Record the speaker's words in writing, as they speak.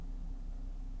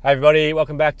Hey everybody,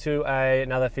 welcome back to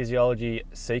another Physiology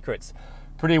Secrets.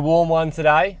 Pretty warm one today.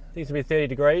 I think it's going to be 30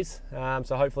 degrees,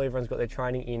 so hopefully everyone's got their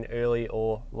training in early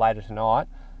or later tonight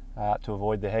to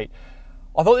avoid the heat.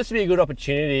 I thought this would be a good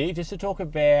opportunity just to talk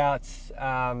about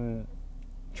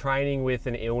training with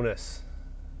an illness.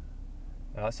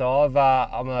 So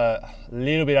I'm a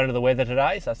little bit under the weather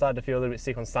today, so I started to feel a little bit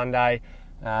sick on Sunday.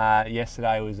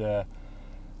 Yesterday was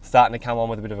starting to come on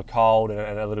with a bit of a cold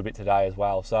and a little bit today as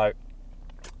well. So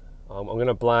I'm going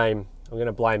to blame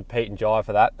Pete and Jai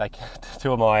for that.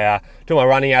 Two of my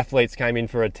running athletes came in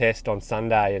for a test on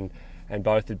Sunday, and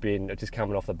both had been just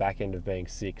coming off the back end of being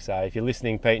sick. So if you're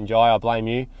listening, Pete and Jai, I blame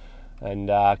you, and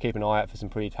keep an eye out for some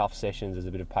pretty tough sessions as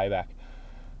a bit of payback.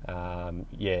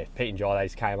 Pete and Jai, they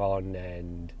just came on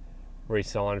and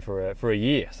re-signed for a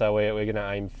year. So we're going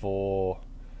to aim for,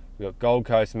 we've got Gold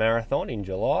Coast Marathon in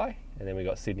July, and then we've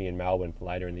got Sydney and Melbourne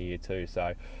later in the year too.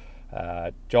 So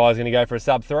Jai's going to go for a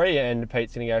sub 3 and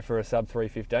Pete's going to go for a sub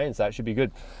 3:15, so it should be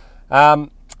good.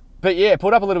 But yeah,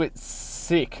 pulled up a little bit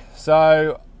sick.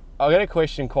 So I get a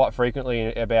question quite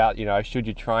frequently about, should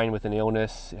you train with an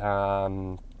illness?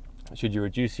 Should you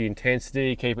reduce the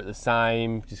intensity, keep it the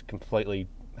same, just completely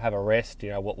have a rest?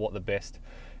 What the best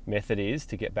method is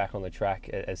to get back on the track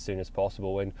as soon as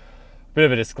possible. And bit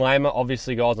of a disclaimer,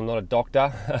 obviously guys, I'm not a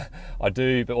doctor.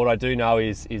 But what I do know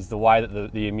is the way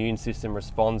that the immune system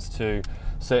responds to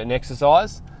certain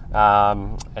exercise,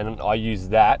 and I use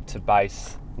that to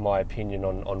base my opinion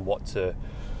on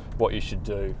what you should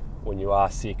do when you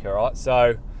are sick. All right,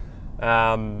 so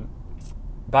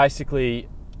basically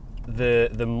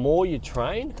the more you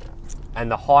train and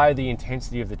the higher the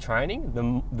intensity of the training,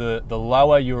 the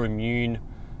lower your immune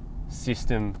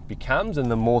system becomes and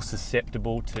the more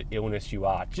susceptible to illness you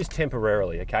are, just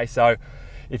temporarily. Okay, so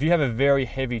if you have a very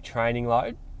heavy training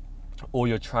load or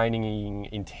your training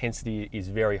intensity is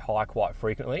very high quite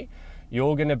frequently,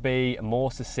 you're going to be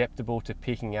more susceptible to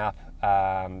picking up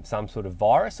some sort of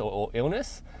virus or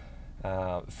illness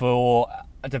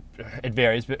it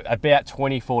varies, but about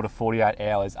 24 to 48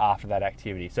 hours after that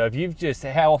activity. So if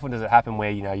how often does it happen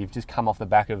where you've just come off the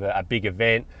back of a big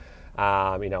event,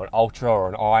 an ultra or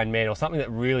an Ironman or something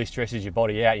that really stresses your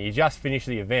body out, and you just finish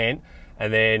the event,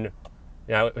 and then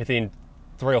within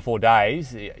 3 or 4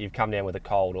 days you've come down with a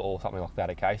cold or something like that.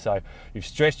 Okay, so you've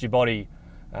stressed your body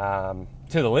to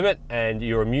the limit, and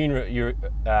your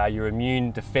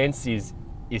immune defense is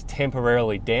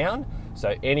temporarily down.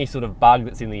 So any sort of bug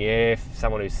that's in the air,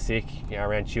 someone who's sick,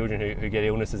 around children who get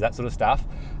illnesses, that sort of stuff,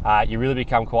 you really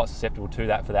become quite susceptible to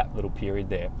that for that little period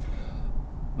there.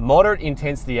 Moderate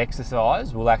intensity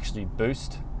exercise will actually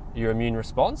boost your immune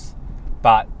response,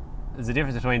 but there's a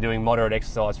difference between doing moderate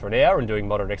exercise for an hour and doing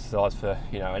moderate exercise for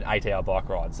an 8-hour bike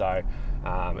ride. So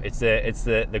it's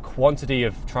the quantity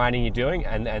of training you're doing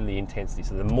and the intensity.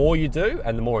 So the more you do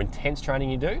and the more intense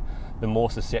training you do, the more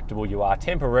susceptible you are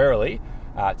temporarily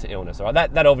to illness. All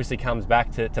right, that obviously comes back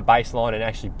to baseline and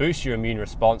actually boosts your immune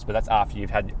response, but that's after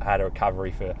you've had a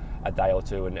recovery for a day or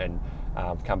two and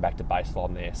come back to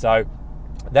baseline there. So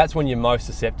that's when you're most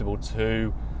susceptible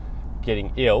to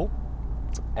getting ill.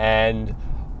 And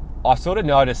I sort of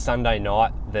noticed Sunday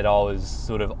night that I was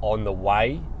sort of on the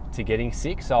way to getting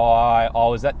sick. So I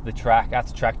was at the track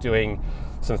doing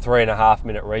some 3.5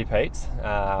 minute repeats,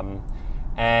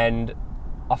 and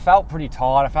I felt pretty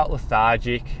tired. I felt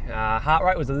lethargic. Heart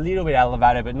rate was a little bit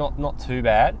elevated, but not too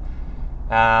bad.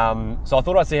 So I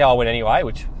thought I'd see how I went anyway,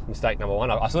 which mistake number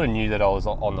one. I sort of knew that I was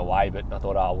on the way, but I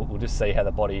thought, we'll just see how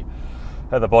the body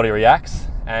reacts.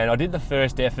 And I did the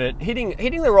first effort, hitting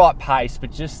the right pace,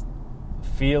 but just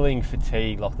feeling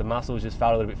fatigued. Like the muscles just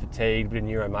felt a little bit fatigued, a bit of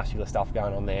neuromuscular stuff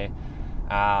going on there.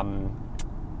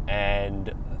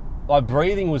 And my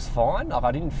breathing was fine. Like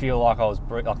I didn't feel like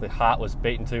like the heart was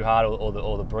beating too hard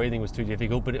or the breathing was too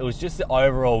difficult, but it was just the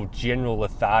overall general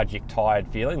lethargic, tired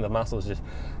feeling. The muscles just,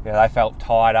 they felt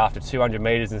tired after 200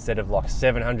 meters instead of like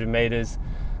 700 meters.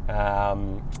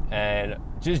 And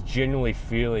just generally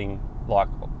feeling like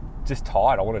just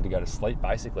tired. I wanted to go to sleep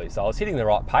basically. So I was hitting the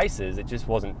right paces, it just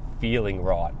wasn't feeling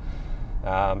right.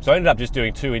 So I ended up just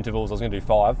doing 2 intervals. I was going to do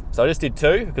 5. So I just did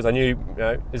 2 because I knew,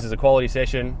 this is a quality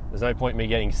session. There's no point in me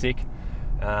getting sick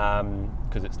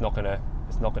because it's not going to,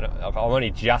 I'm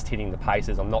only just hitting the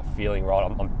paces. I'm not feeling right.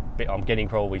 I'm getting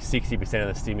probably 60% of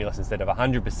the stimulus instead of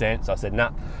 100%. So I said,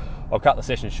 nah, I'll cut the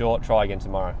session short, try again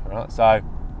tomorrow. All right. So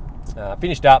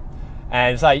finished up.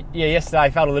 And so, yesterday I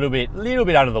felt a little bit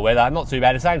under the weather. Not too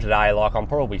bad. The same today. Like I'm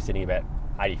probably sitting about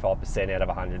 85% out of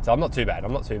 100. So I'm not too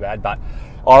bad. But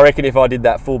I reckon if I did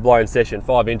that full-blown session,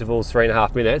 5 intervals,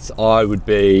 3.5 minutes, I'd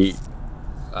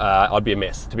be a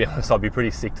mess. To be honest, I'd be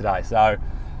pretty sick today. So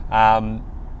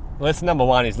lesson number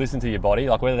one is listen to your body,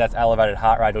 like whether that's elevated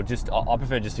heart rate or just, I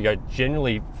prefer just to go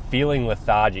generally feeling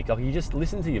lethargic. Like you just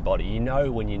listen to your body. You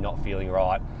know when you're not feeling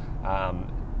right.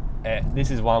 This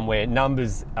is one where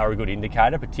numbers are a good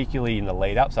indicator, particularly in the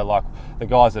lead up. So like the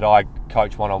guys that I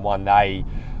coach one-on-one, I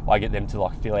get them to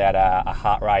like fill out a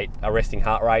heart rate, a resting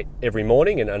heart rate every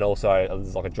morning, and also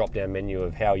there's like a drop-down menu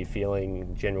of how you're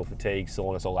feeling, general fatigue,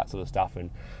 soreness, all that sort of stuff,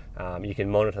 and you can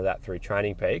monitor that through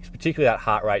Training Peaks, particularly that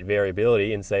heart rate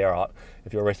variability, and see, all right,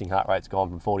 if your resting heart rate's gone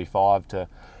from 45 to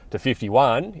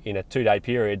 51 in a 2-day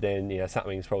period, then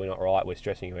something's probably not right. We're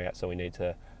stressing you out, so we need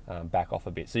to back off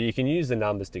a bit. So you can use the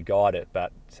numbers to guide it,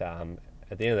 but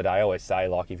at the end of the day, I always say,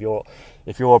 like, if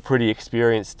you're a pretty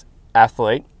experienced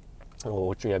athlete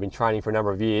or been training for a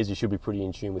number of years, you should be pretty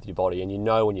in tune with your body, and you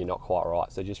know when you're not quite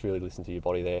right. So just really listen to your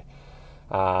body there.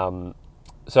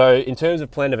 So in terms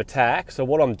of plan of attack, so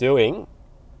what I'm doing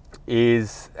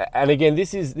is, and again,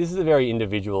 this is a very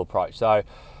individual approach. So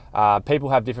people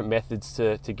have different methods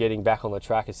to getting back on the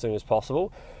track as soon as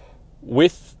possible,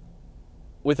 with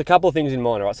a couple of things in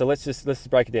mind, right? So let's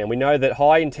break it down. We know that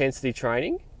high intensity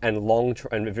training and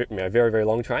very, very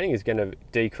long training is going to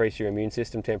decrease your immune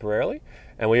system temporarily.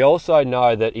 And we also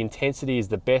know that intensity is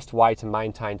the best way to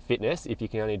maintain fitness if you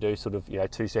can only do sort of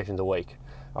 2 sessions a week.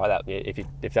 All right,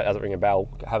 if that doesn't ring a bell,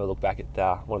 have a look back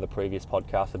at one of the previous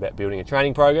podcasts about building a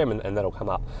training program, and that'll come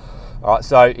up. All right,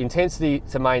 so intensity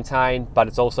to maintain, but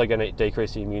it's also going to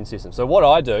decrease the immune system. So what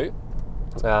I do,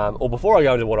 or before I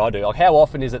go into what I do, like how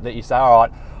often is it that you say, all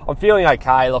right, I'm feeling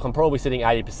okay, like I'm probably sitting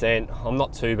 80%, I'm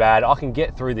not too bad, I can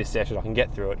get through this session, I can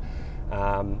get through it.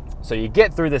 So you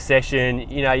get through the session,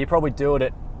 you probably do it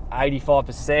at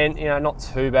 85%, not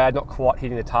too bad, not quite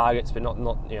hitting the targets, but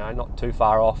not too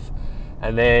far off.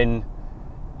 And then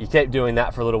you keep doing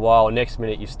that for a little while, and next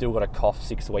minute you've still got a cough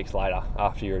 6 weeks later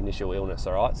after your initial illness,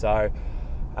 all right? So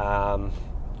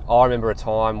I remember a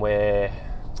time where,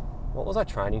 what was I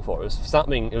training for?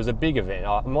 It was a big event.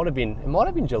 It might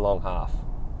have been Geelong Half,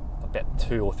 about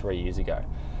 2 or 3 years ago.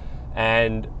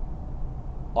 And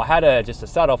I had to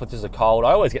start off with just a cold.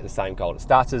 I always get the same cold. It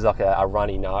starts as like a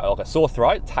runny nose, like a sore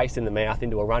throat, taste in the mouth,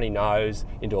 into a runny nose,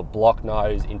 into a blocked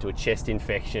nose, into a chest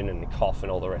infection, and a cough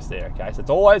and all the rest there, okay? So it's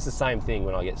always the same thing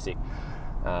when I get sick.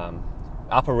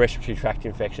 Upper respiratory tract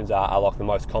infections are like the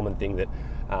most common thing that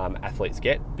athletes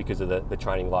get because of the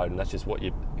training load, and that's just what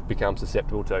you become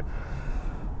susceptible to.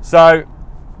 So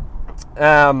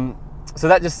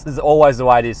that just is always the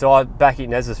way it is. So back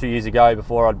in a few years ago,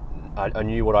 before I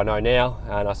knew what I know now,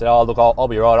 and I said, oh look, I'll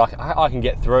be right, I can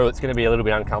get through, it's going to be a little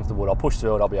bit uncomfortable, I'll push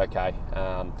through it, I'll be okay.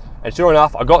 And sure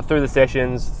enough, I got through the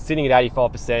sessions, sitting at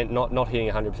 85%, not hitting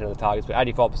 100% of the targets, but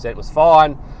 85% was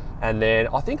fine. And then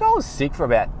I think I was sick for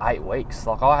about 8 weeks.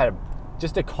 Like I had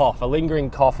just a cough, a lingering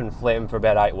cough and phlegm for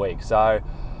about 8 weeks. So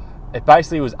it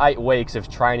basically was 8 weeks of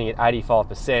training at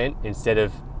 85% instead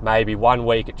of maybe 1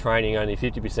 week at training only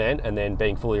 50% and then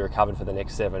being fully recovered for the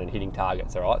next 7 and hitting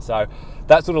targets, all right? So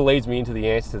that sort of leads me into the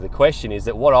answer to the question, is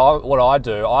that what I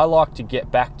do, I like to get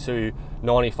back to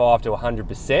 95 to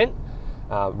 100%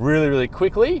 really, really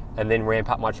quickly, and then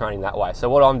ramp up my training that way. So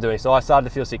what I'm doing, so I started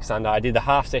to feel sick Sunday. I did the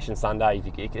half session Sunday, if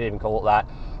you can even call it that.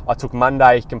 I took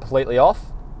Monday completely off,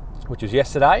 which was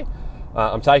yesterday.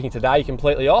 I'm taking today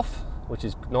completely off, which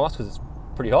is nice because it's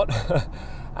pretty hot.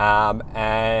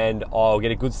 And I'll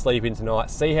get a good sleep in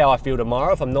tonight, see how I feel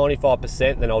tomorrow. If I'm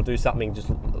 95%, then I'll do something just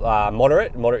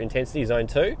moderate intensity, zone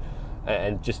 2,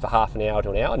 and just for half an hour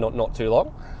to an hour, not too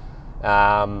long.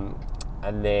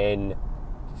 And then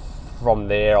from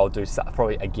there, I'll do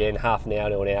probably again half an hour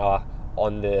to an hour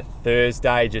on the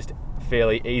Thursday, just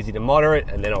fairly easy to moderate,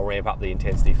 and then I'll ramp up the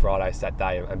intensity Friday,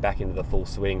 Saturday, and back into the full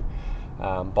swing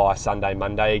by Sunday,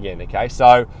 Monday again, okay?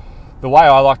 So the way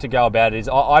I like to go about it is,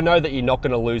 I know that you're not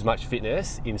going to lose much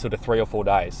fitness in sort of 3 or 4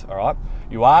 days, all right?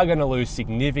 You are going to lose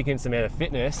significant amount of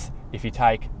fitness if you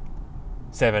take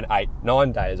 7, 8,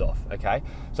 9 days off, okay?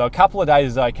 So a couple of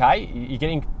days is okay. You're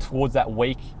getting towards that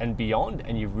week and beyond,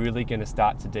 and you're really going to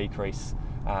start to decrease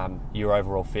your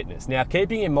overall fitness. Now,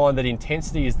 keeping in mind that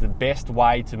intensity is the best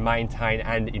way to maintain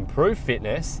and improve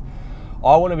fitness,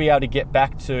 I want to be able to get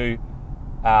back to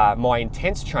my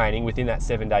intense training within that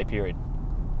 7-day period.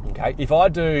 Okay, if I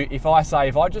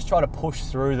just try to push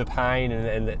through the pain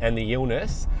and the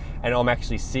illness, and I'm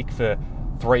actually sick for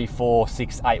 3, 4,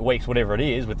 6, 8 weeks, whatever it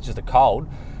is, with just a cold,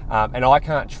 and I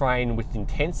can't train with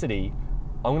intensity,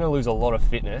 I'm going to lose a lot of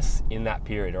fitness in that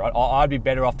period. Right? I'd be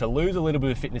better off to lose a little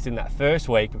bit of fitness in that first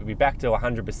week, but be back to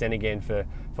 100% again for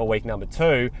week number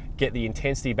 2, get the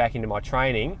intensity back into my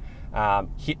training,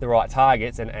 hit the right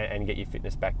targets and get your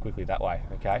fitness back quickly that way.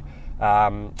 Okay, I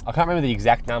can't remember the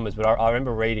exact numbers, but I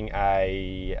remember reading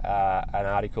an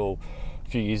article a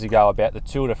few years ago about the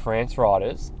Tour de France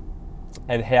riders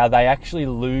and how they actually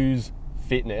lose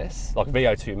fitness, like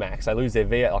VO2 max. They lose their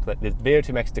the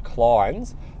VO2 max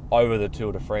declines over the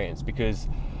Tour de France, because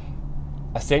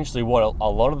essentially what a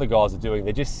lot of the guys are doing,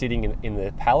 they're just sitting in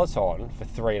the peloton for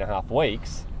 3.5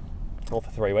 weeks, or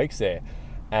for 3 weeks there,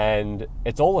 and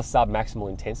it's all a sub-maximal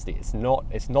intensity. It's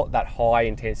not that high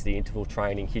intensity interval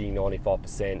training, hitting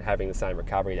 95%, having the same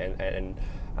recovery and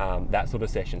that sort of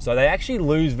session. So they actually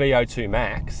lose VO2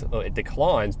 max, or it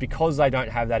declines, because they don't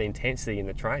have that intensity in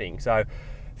the training. So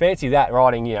fancy that,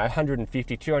 riding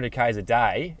 150, 200 Ks a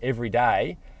day, every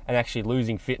day, and actually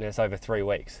losing fitness over 3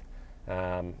 weeks.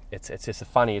 It's just a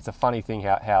funny thing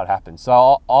how it happens.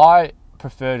 So I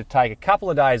prefer to take a couple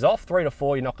of days off, 3 to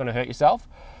 4. You're not going to hurt yourself,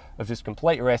 of just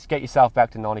complete rest, get yourself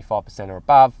back to 95% or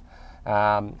above,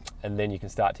 and then you can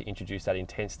start to introduce that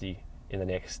intensity in the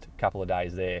next couple of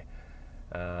days there.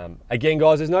 Again,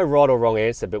 guys, there's no right or wrong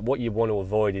answer, but what you want to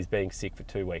avoid is being sick for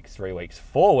 2 weeks, 3 weeks,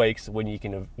 4 weeks when you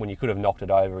could have knocked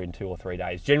it over in 2 or 3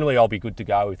 days. Generally, I'll be good to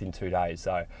go within 2 days.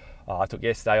 So I took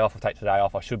yesterday off. I'll take today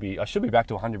off. I should be back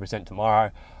to 100%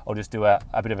 tomorrow. I'll just do a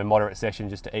bit of a moderate session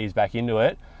just to ease back into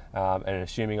it, and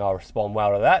assuming I respond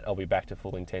well to that, I'll be back to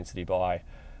full intensity by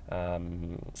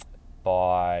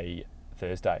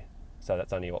Thursday. So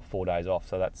that's only 4 days off.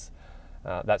 So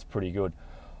that's pretty good.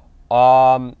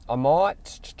 I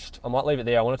might leave it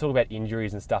there. I want to talk about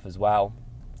injuries and stuff as well.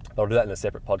 I'll do that in a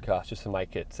separate podcast just to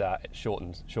make it short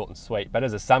and sweet. But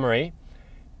as a summary,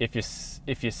 if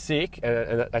you're sick,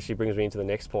 and that actually brings me into the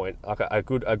next point. A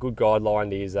good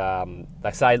guideline is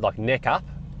they say, like, neck up,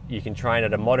 you can train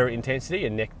at a moderate intensity,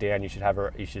 and neck down you should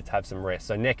have some rest.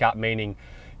 So neck up meaning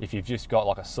if you've just got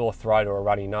like a sore throat or a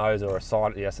runny nose or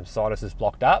some sinuses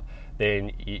blocked up,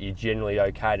 then you're generally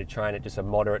okay to train at just a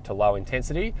moderate to low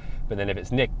intensity. But then if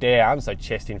it's neck down, so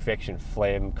chest infection,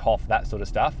 phlegm, cough, that sort of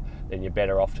stuff, then you're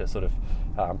better off to sort of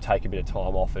take a bit of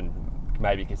time off and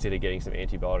maybe consider getting some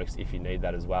antibiotics if you need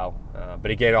that as well.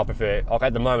 But again, I prefer,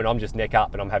 at the moment, I'm just neck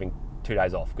up and I'm having 2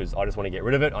 days off because I just want to get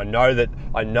rid of it. I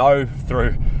know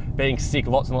through being sick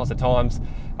lots and lots of times,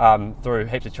 through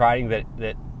heaps of training,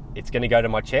 that it's going to go to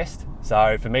my chest.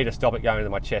 So for me to stop it going to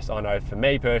my chest, I know for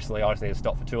me personally, I just need to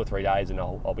stop for 2 or 3 days and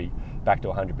I'll be back to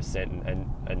 100%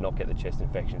 and not get the chest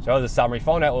infection. So as a summary,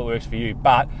 find out what works for you,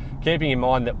 but keeping in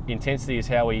mind that intensity is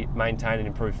how we maintain and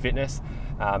improve fitness,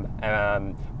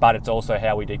 but it's also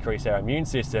how we decrease our immune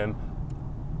system.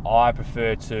 I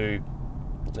prefer to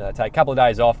take a couple of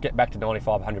days off, get back to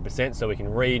 95, 100%, so we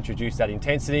can reintroduce that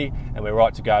intensity and we're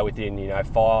right to go within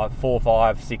 4,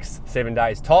 5, 6, 7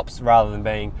 days tops, rather than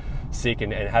being sick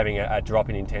and having a drop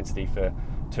in intensity for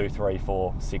 2, 3,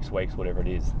 4, 6 weeks, whatever it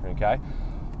is. Okay.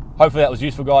 Hopefully that was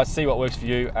useful, guys. See what works for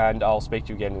you, and I'll speak to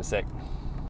you again in a sec.